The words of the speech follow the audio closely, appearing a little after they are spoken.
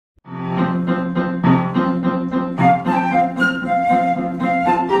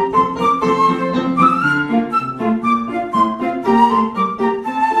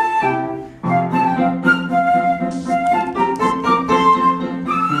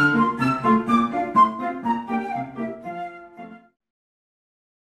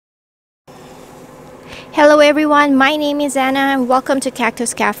Hello everyone, my name is Anna and welcome to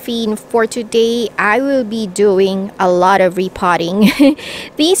Cactus Caffeine. For today, I will be doing a lot of repotting.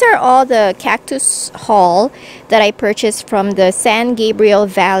 These are all the cactus haul that I purchased from the San Gabriel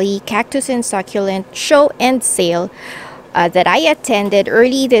Valley Cactus and Succulent show and sale that I attended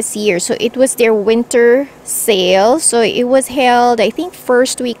early this year. So it was their winter sale. So it was held, I think,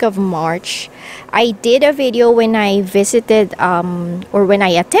 first week of March. I did a video when I visited or when I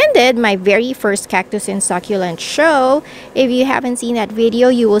attended my very first Cactus and Succulent show. If you haven't seen that video,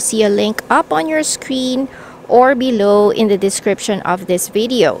 you will see a link up on your screen or below in the description of this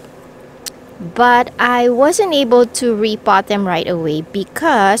video. But I wasn't able to repot them right away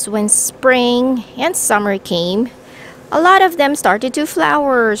because when spring and summer came, a lot of them started to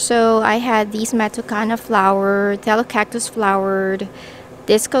flower. So I had these Matucana flower, Telecactus flowered,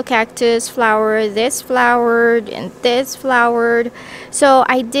 Disco cactus flowered, this flowered, and this flowered. So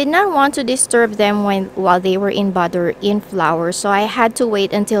I did not want to disturb them while they were in bud or in flower. So I had to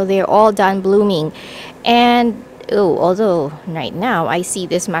wait until they're all done blooming. And although right now I see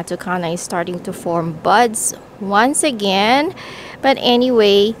this Matucana is starting to form buds once again. But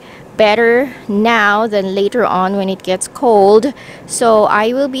anyway, better now than later on when it gets cold. So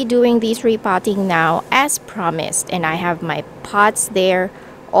I will be doing these repotting now as promised, and I have my pots there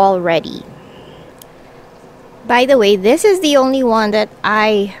already. By the way, this is the only one that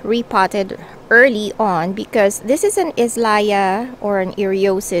I repotted early on because this is an Islaya or an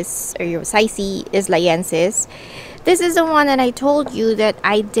Eriosis islaiensis. This is the one that I told you that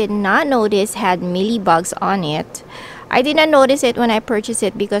I did not notice had mealybugs on it. I did not notice it when I purchased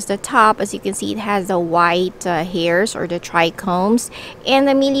it because the top, as you can see, it has the white hairs or the trichomes, and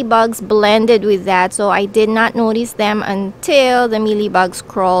the mealybugs blended with that, so I did not notice them until the mealybugs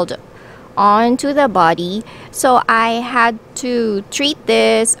crawled onto the body. So I had to treat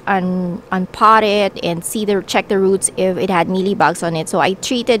this, unpot it, and check the roots if it had mealybugs on it. So I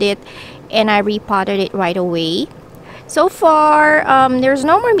treated it and I repotted it right away. So far, there's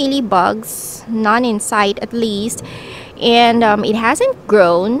no more mealybugs, none in sight at least. And it hasn't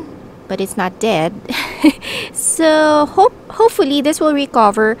grown, but it's not dead. So hopefully this will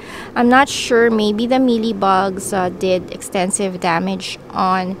recover. I'm not sure, maybe the mealybugs did extensive damage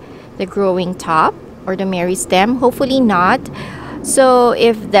on the growing top or the meristem. Hopefully not. So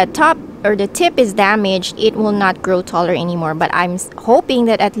if the top or the tip is damaged, it will not grow taller anymore. But I'm hoping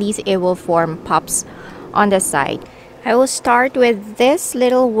that at least it will form pups on the side. I will start with this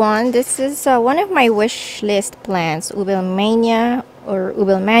little one. This is one of my wish list plants, Ubelmania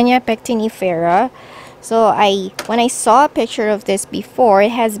pectinifera. So when I saw a picture of this before, it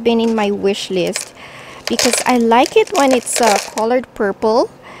has been in my wish list because I like it when it's colored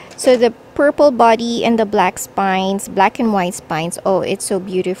purple. So the purple body and the black spines, black and white spines. Oh, it's so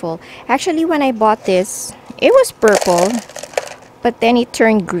beautiful. Actually, when I bought this, it was purple, but then it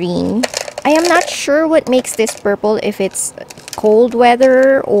turned green. I am not sure what makes this purple, if it's cold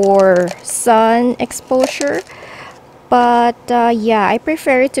weather or sun exposure. But yeah, I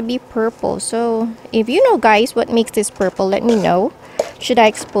prefer it to be purple. So if you know, guys, what makes this purple, let me know. Should I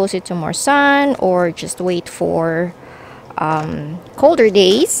expose it to more sun or just wait for colder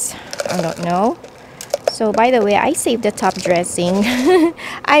days? I don't know. So by the way, I saved the top dressing.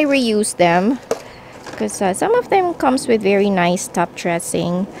 I reuse them because some of them comes with very nice top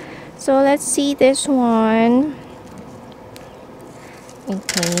dressing. So let's see this one.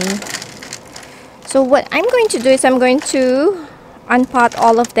 Okay. So what I'm going to do is I'm going to unpot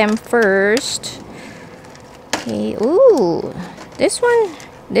all of them first. Okay. Ooh, this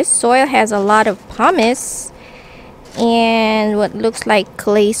soil has a lot of pumice and what looks like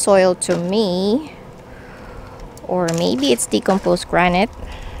clay soil to me, or maybe it's decomposed granite.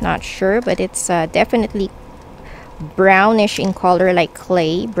 Not sure, but it's definitely brownish in color, like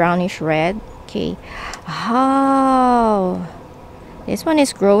clay, brownish red. Okay. Oh, this one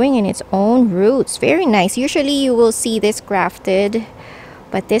is growing in its own roots. Very nice. Usually you will see this grafted,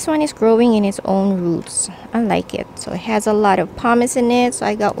 but this one is growing in its own roots. I like it. So it has a lot of pumice in it. So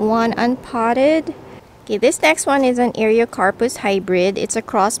I got one unpotted. Okay, this next one is an Eriocarpus hybrid. It's a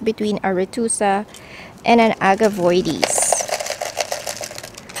cross between a retusa and an agavoides.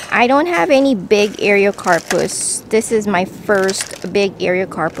 I don't have any big Eriocarpus. This is my first big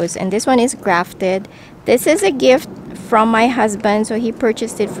Eriocarpus, and this one is grafted. This is a gift from my husband, so he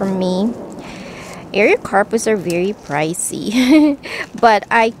purchased it from me. Eriocarpus are very pricey, but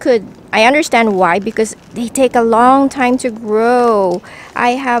I understand why, because they take a long time to grow.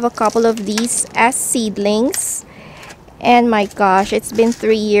 I have a couple of these as seedlings, and my gosh, it's been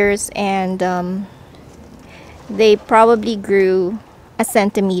 3 years, and they probably grew a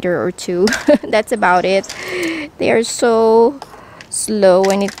centimeter or two. That's about it. They are so slow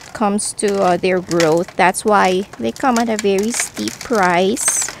when it comes to their growth. That's why they come at a very steep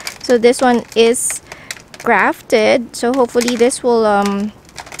price. So this one is grafted, so hopefully this will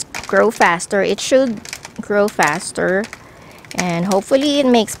grow faster. It should grow faster, and hopefully it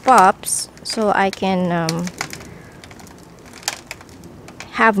makes pops so I can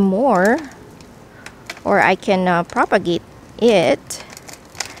have more, or I can propagate it.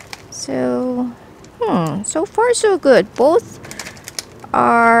 So so far so good. Both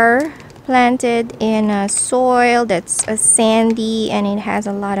are planted in a soil that's sandy, and it has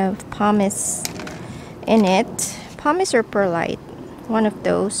a lot of pumice in it. Pumice or perlite, one of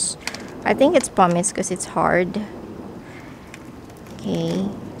those. I think it's pumice because it's hard. Okay,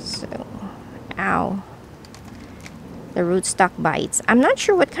 so ow, the rootstock bites. I'm not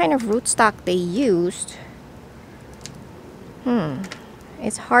sure what kind of rootstock they used.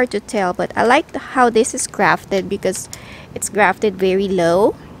 It's hard to tell, but I like how this is grafted because it's grafted very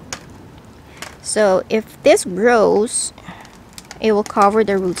low. So if this grows, it will cover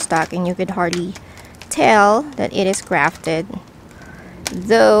the rootstock and you could hardly tell that it is grafted.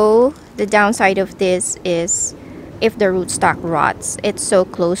 Though the downside of this is if the rootstock rots, it's so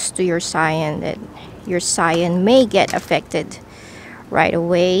close to your scion that your scion may get affected right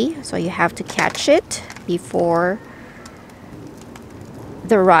away. So you have to catch it before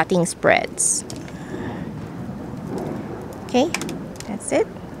the rotting spreads. Okay, that's it.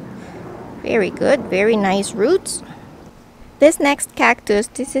 Very good, very nice roots. This next cactus,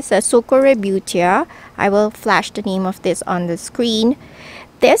 this is a Succulent. I will flash the name of this on the screen.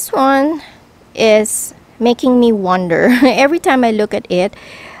 This one is making me wonder. Every time I look at it,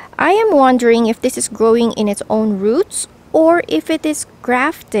 I am wondering if this is growing in its own roots or if it is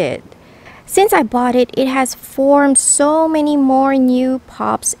grafted. Since I bought it, it has formed so many more new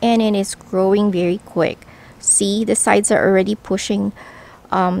pops and it is growing very quick. See, the sides are already pushing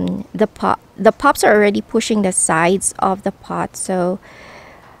the pops are already pushing the sides of the pot. So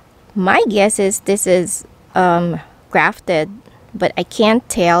my guess is this is grafted, but I can't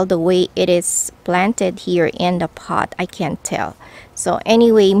tell the way it is planted here in the pot. I can't tell. So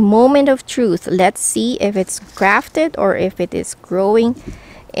anyway, moment of truth. Let's see if it's grafted or if it is growing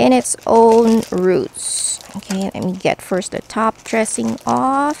in its own roots. Okay, let me get first the top dressing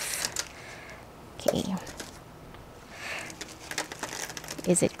off. Okay.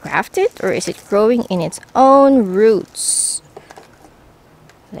 Is it grafted or is it growing in its own roots?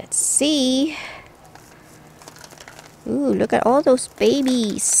 Let's see. Ooh, look at all those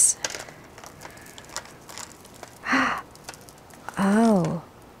babies. Oh,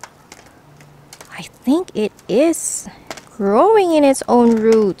 I think it is growing in its own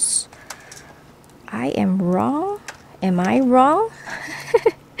roots. I am wrong. Am I wrong?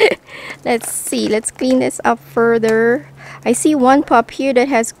 Let's see. Let's clean this up further. I see one pop here that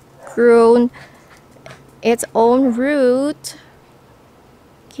has grown its own root.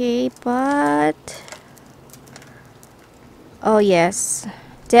 Okay, but oh yes,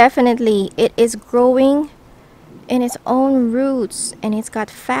 definitely it is growing in its own roots, and it's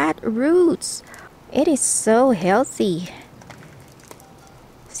got fat roots. It is so healthy.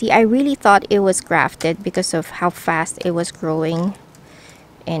 See, I really thought it was grafted because of how fast it was growing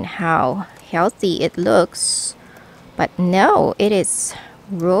and how healthy it looks. But no, it is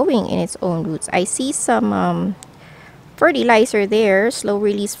growing in its own roots. I see some fertilizer there, slow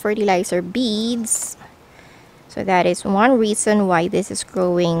release fertilizer beads. So that is one reason why this is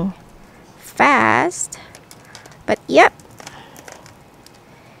growing fast. But yep,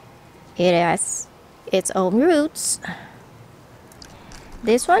 it has its own roots.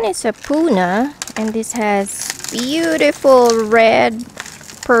 This one is a Puna, and this has beautiful red,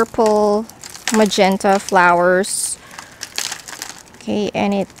 purple, magenta flowers. Okay,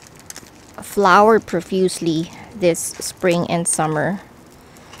 and it flowered profusely this spring and summer.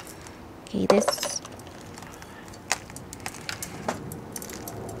 Okay, this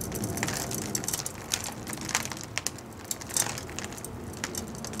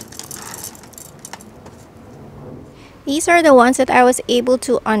these are the ones that I was able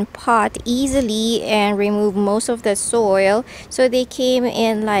to unpot easily and remove most of the soil. So they came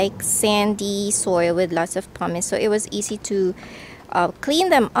in like sandy soil with lots of pumice, so it was easy to clean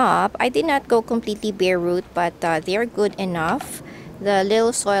them up. I did not go completely bare root, but they're good enough. The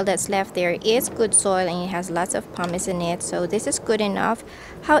little soil that's left there is good soil and it has lots of pumice in it, so this is good enough.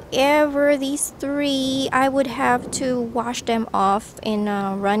 However, these three, I would have to wash them off in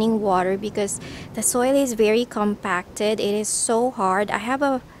running water because the soil is very compacted. It is so hard. I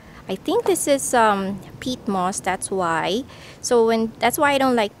have I think this is peat moss, that's why. That's why I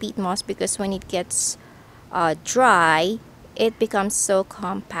don't like peat moss, because when it gets dry, it becomes so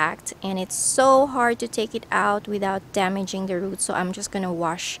compact and it's so hard to take it out without damaging the roots. So I'm just gonna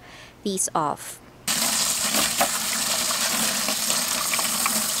wash these off.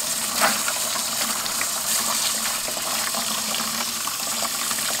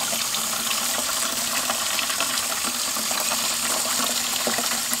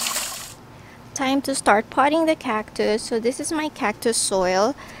 Time to start potting the cactus. So this is my cactus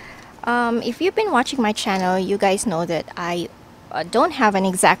soil. If you've been watching my channel, you guys know that I don't have an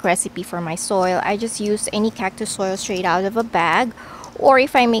exact recipe for my soil. I just use any cactus soil straight out of a bag, or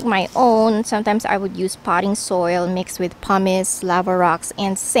if I make my own, sometimes I would use potting soil mixed with pumice, lava rocks,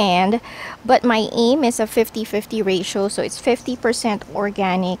 and sand. But my aim is a 50-50 ratio, so it's 50%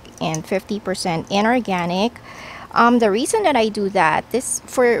 organic and 50% inorganic. The reason that I do that,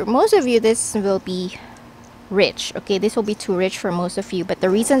 for most of you, this will be rich. Okay, this will be too rich for most of you. But the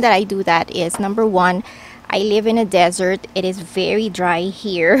reason that I do that is, number one, I live in a desert. It is very dry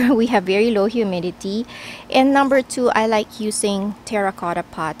here. We have very low humidity. And number two, I like using terracotta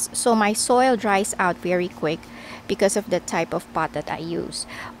pots. So my soil dries out very quick because of the type of pot that I use.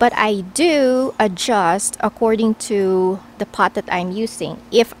 But I do adjust according to the pot that I'm using.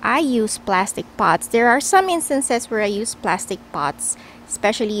 If I use plastic pots, there are some instances where I use plastic pots,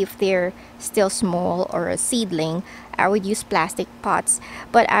 especially if they're still small or a seedling. I would use plastic pots,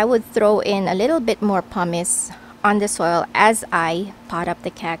 but I would throw in a little bit more pumice on the soil as I pot up the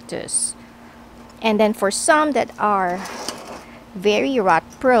cactus. And then for some that are very rot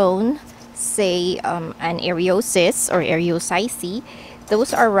prone, say an eriosis or eriosice,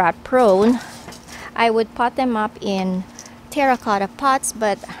 those are rot prone, I would pot them up in terracotta pots,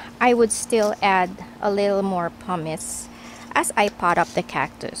 but I would still add a little more pumice as I pot up the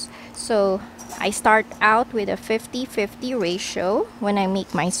cactus. So I start out with a 50-50 ratio when I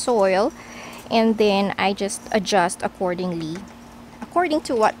make my soil, and then I just adjust accordingly according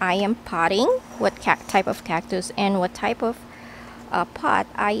to what I am potting, what type of cactus and what type of pot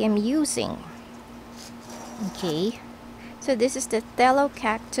I am using. Okay, so this is the Tello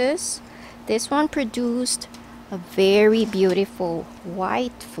cactus. This one produced a very beautiful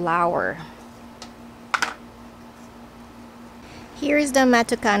white flower. Here is the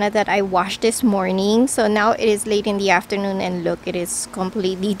Matucana that I washed this morning. So now it is late in the afternoon and look, it is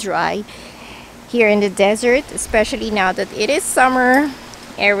completely dry here in the desert, especially now that it is summer.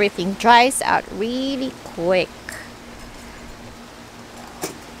 Everything dries out really quick.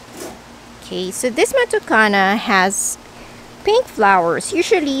 Okay, so this Matucana has pink flowers.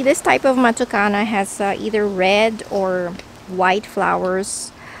 Usually this type of Matucana has either red or white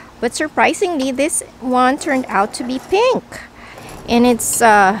flowers, but surprisingly this one turned out to be pink. And it's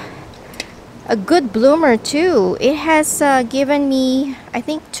a good bloomer too. It has given me, I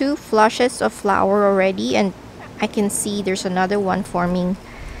think, 2 flushes of flower already, and I can see there's another one forming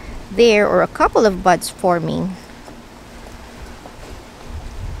there, or a couple of buds forming.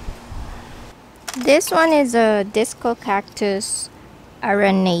 This one is a disco cactus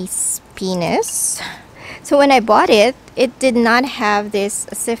Aranese penis. So when I bought it, it did not have this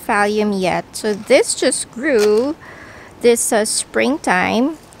cephalium yet. So this just grew this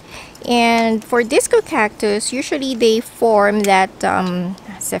springtime. And for disco cactus, usually they form that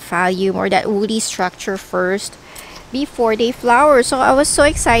cephalium or that woody structure first before they flower. So I was so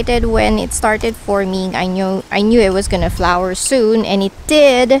excited when it started forming. I knew it was gonna flower soon, and it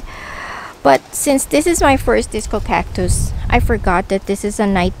did. But since this is my first disco cactus, I forgot that this is a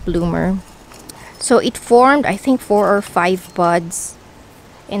night bloomer. So it formed, I think, 4 or 5 buds,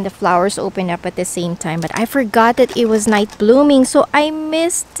 and the flowers opened up at the same time. But I forgot that it was night blooming, so I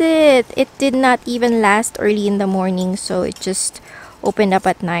missed it. It did not even last early in the morning, so it just opened up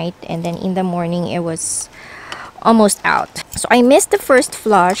at night, and then in the morning it was almost out. So I missed the first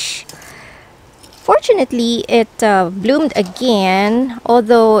flush. Fortunately, it bloomed again,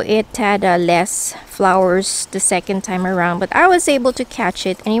 although it had less flowers the second time around. But I was able to catch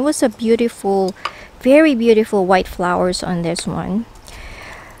it, and it was a beautiful, very beautiful white flowers on this one.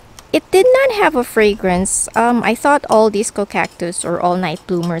 It did not have a fragrance. I thought all disco cactus or all night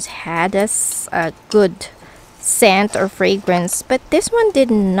bloomers had a good scent or fragrance, but this one did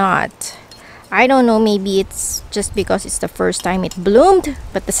not. I don't know, maybe it's just because it's the first time it bloomed,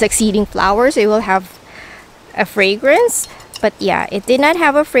 but the succeeding flowers, it will have a fragrance. But yeah, it did not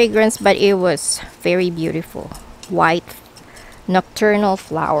have a fragrance, but it was very beautiful. White nocturnal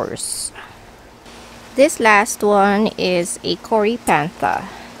flowers. This last one is a Coryphantha.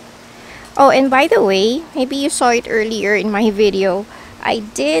 Oh, and by the way, maybe you saw it earlier in my video, I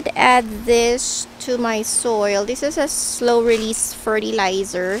did add this to my soil. This is a slow release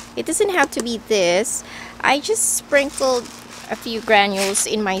fertilizer. It doesn't have to be this. I just sprinkled a few granules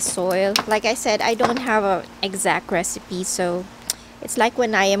in my soil. Like I said, I don't have an exact recipe, so it's like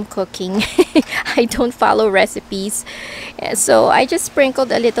when I am cooking. I don't follow recipes. So I just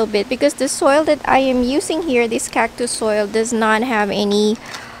sprinkled a little bit because the soil that I am using here, this cactus soil, does not have any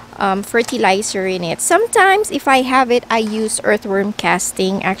fertilizer in it. Sometimes if I have it, I use earthworm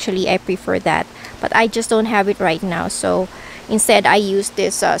casting. Actually, I prefer that, but I just don't have it right now, so instead I use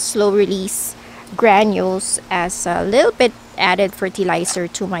this slow release granules as a little bit added fertilizer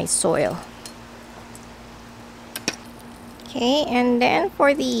to my soil. Okay, and then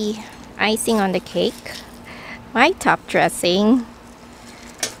for the icing on the cake, my top dressing.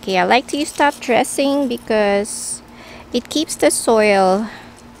 Okay, I like to use top dressing because it keeps the soil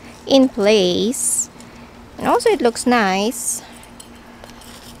in place, and also it looks nice.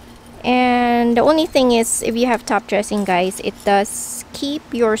 And the only thing is, if you have top dressing, guys, it does keep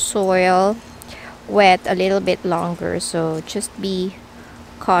your soil wet a little bit longer, so just be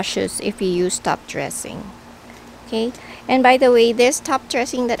cautious if you use top dressing. Okay, and by the way, this top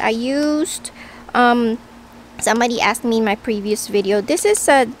dressing that I used, somebody asked me in my previous video, this is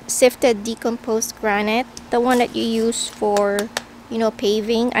a sifted decomposed granite, the one that you use for, you know,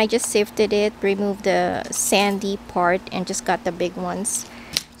 paving. I just sifted it, removed the sandy part, and just got the big ones.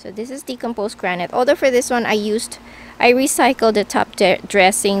 So this is decomposed granite. Although for this one, I recycled the top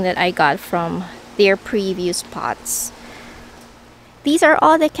dressing that I got from their previous pots. These are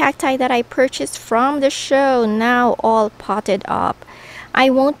all the cacti that I purchased from the show, now all potted up. I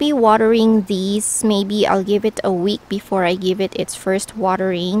won't be watering these. Maybe I'll give it a week before I give it its first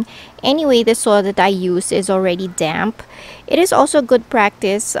watering. Anyway, the soil that I use is already damp. It is also good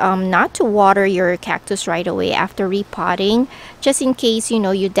practice not to water your cactus right away after repotting, just in case, you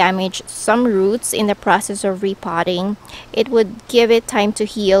know, you damage some roots in the process of repotting. It would give it time to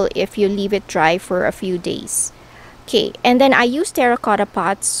heal if you leave it dry for a few days. Okay, and then I use terracotta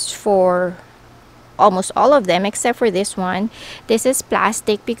pots for almost all of them except for this one. This is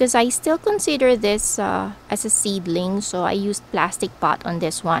plastic because I still consider this as a seedling, so I used plastic pot on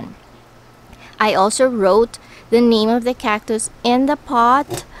this one. I also wrote the name of the cactus in the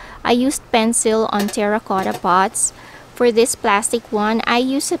pot. I used pencil on terracotta pots. For this plastic one, I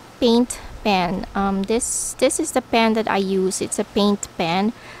use a paint pen. This is the pen that I use. It's a paint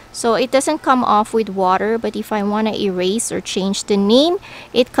pen, so it doesn't come off with water, but if I want to erase or change the name,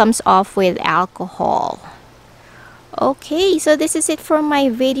 it comes off with alcohol. Okay, so this is it for my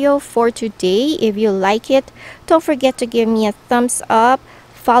video for today. If you like it, don't forget to give me a thumbs up.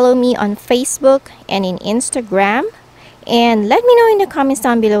 Follow me on Facebook and in Instagram. And let me know in the comments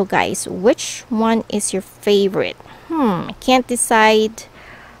down below, guys, which one is your favorite. I can't decide,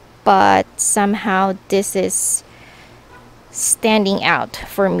 but somehow this is standing out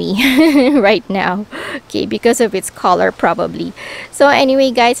for me right now. Okay, because of its color probably. So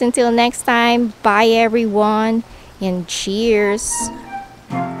anyway, guys, until next time, bye everyone, and cheers.